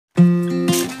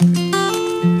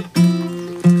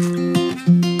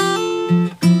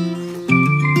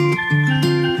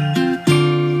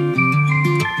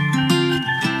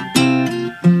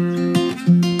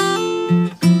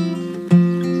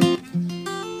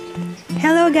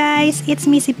Hello guys, it's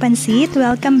Msy Pancit.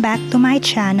 Welcome back to my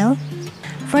channel.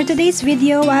 For today's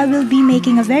video, I will be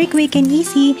making a very quick and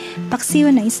easy paksiw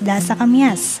na isda sa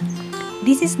Kamias.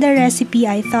 This is the recipe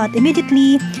I thought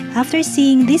immediately after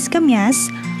seeing this Kamias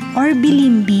or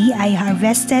bilimbi I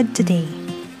harvested today.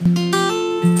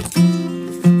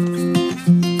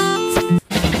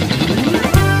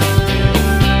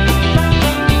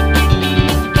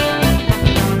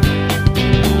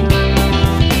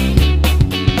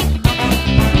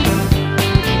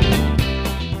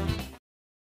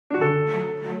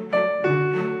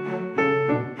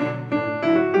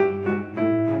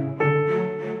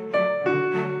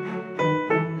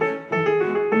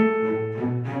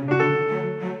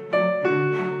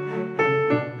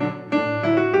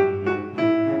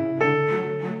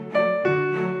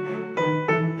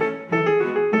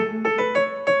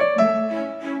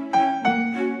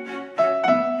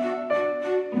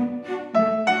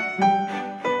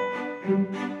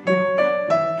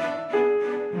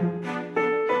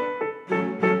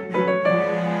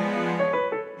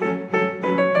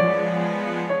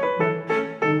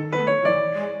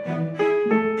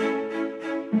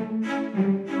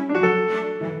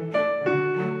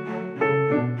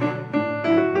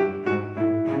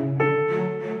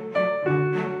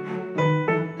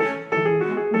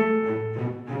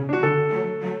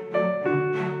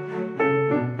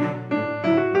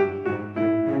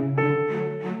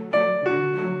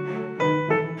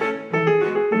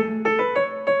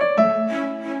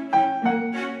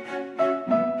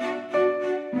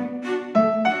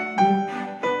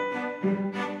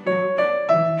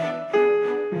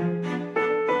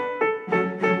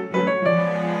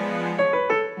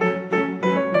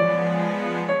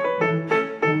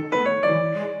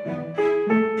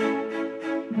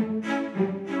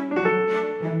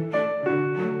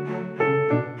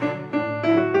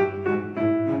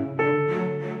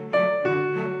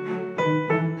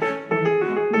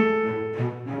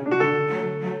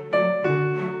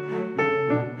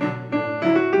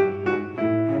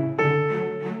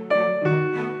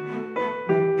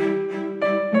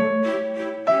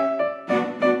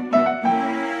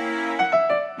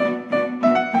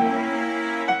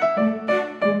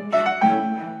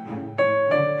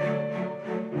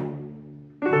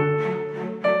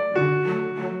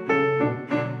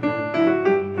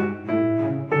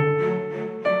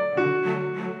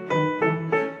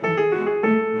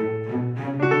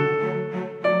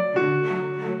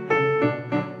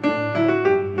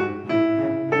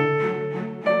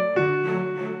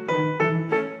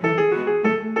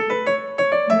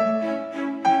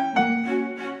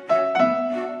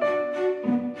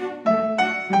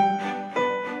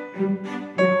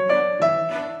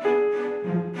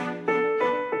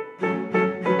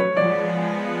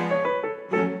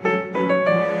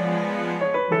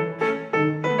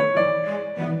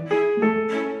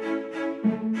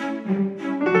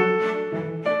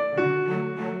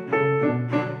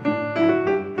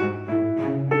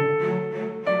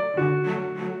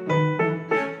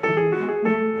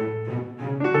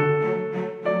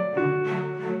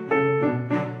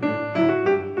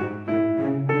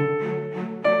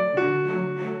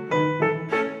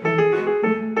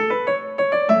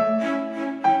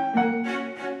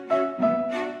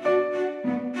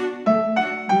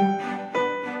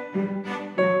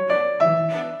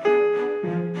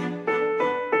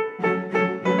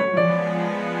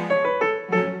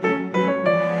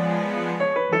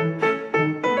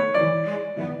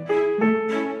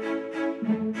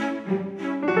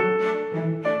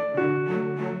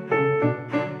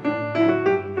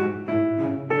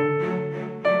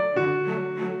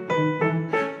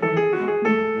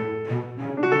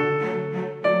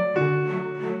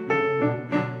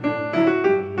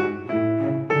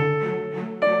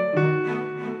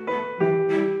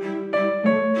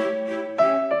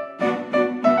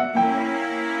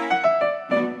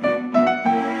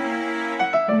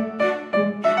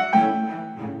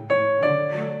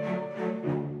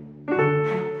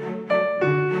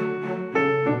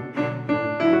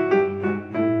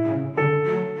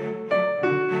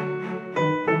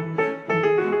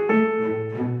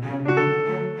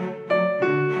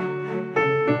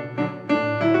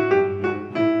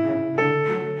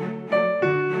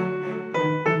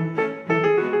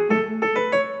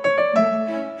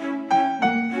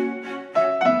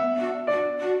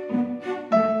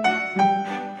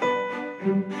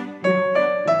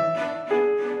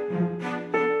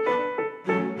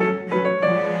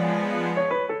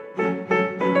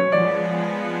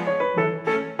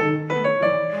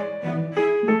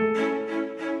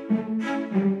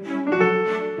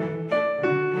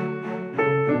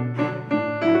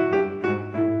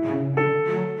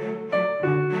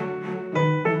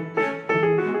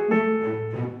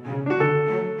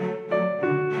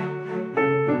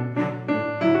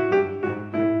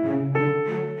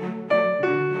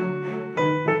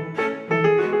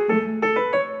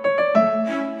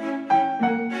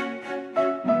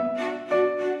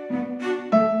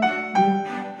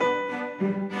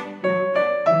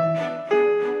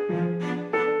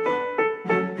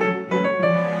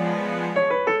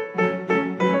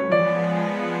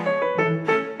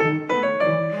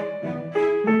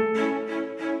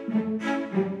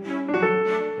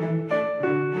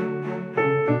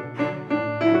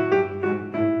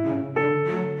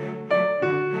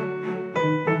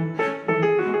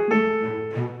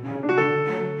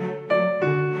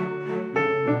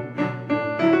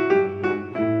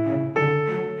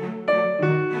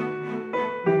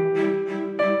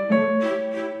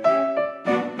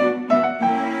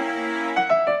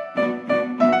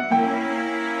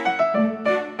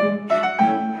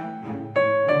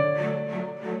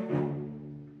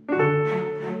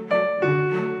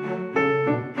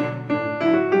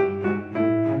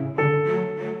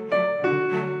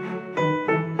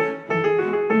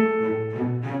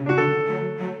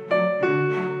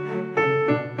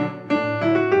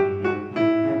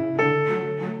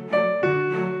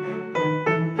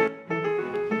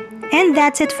 And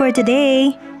that's it for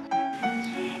today.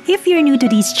 If you're new to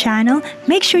this channel,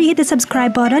 make sure you hit the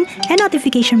subscribe button and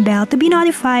notification bell to be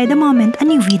notified the moment a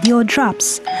new video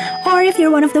drops. Or if you're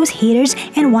one of those haters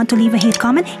and want to leave a hate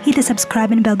comment, hit the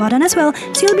subscribe and bell button as well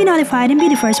so you'll be notified and be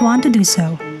the first one to do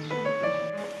so.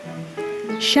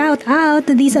 Shout out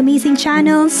to these amazing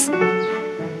channels!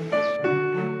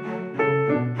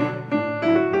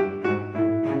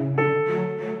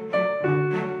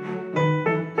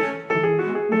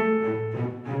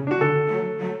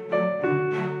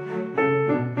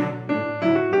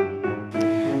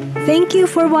 Thank you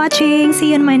for watching. See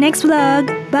you in my next vlog.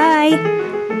 Bye!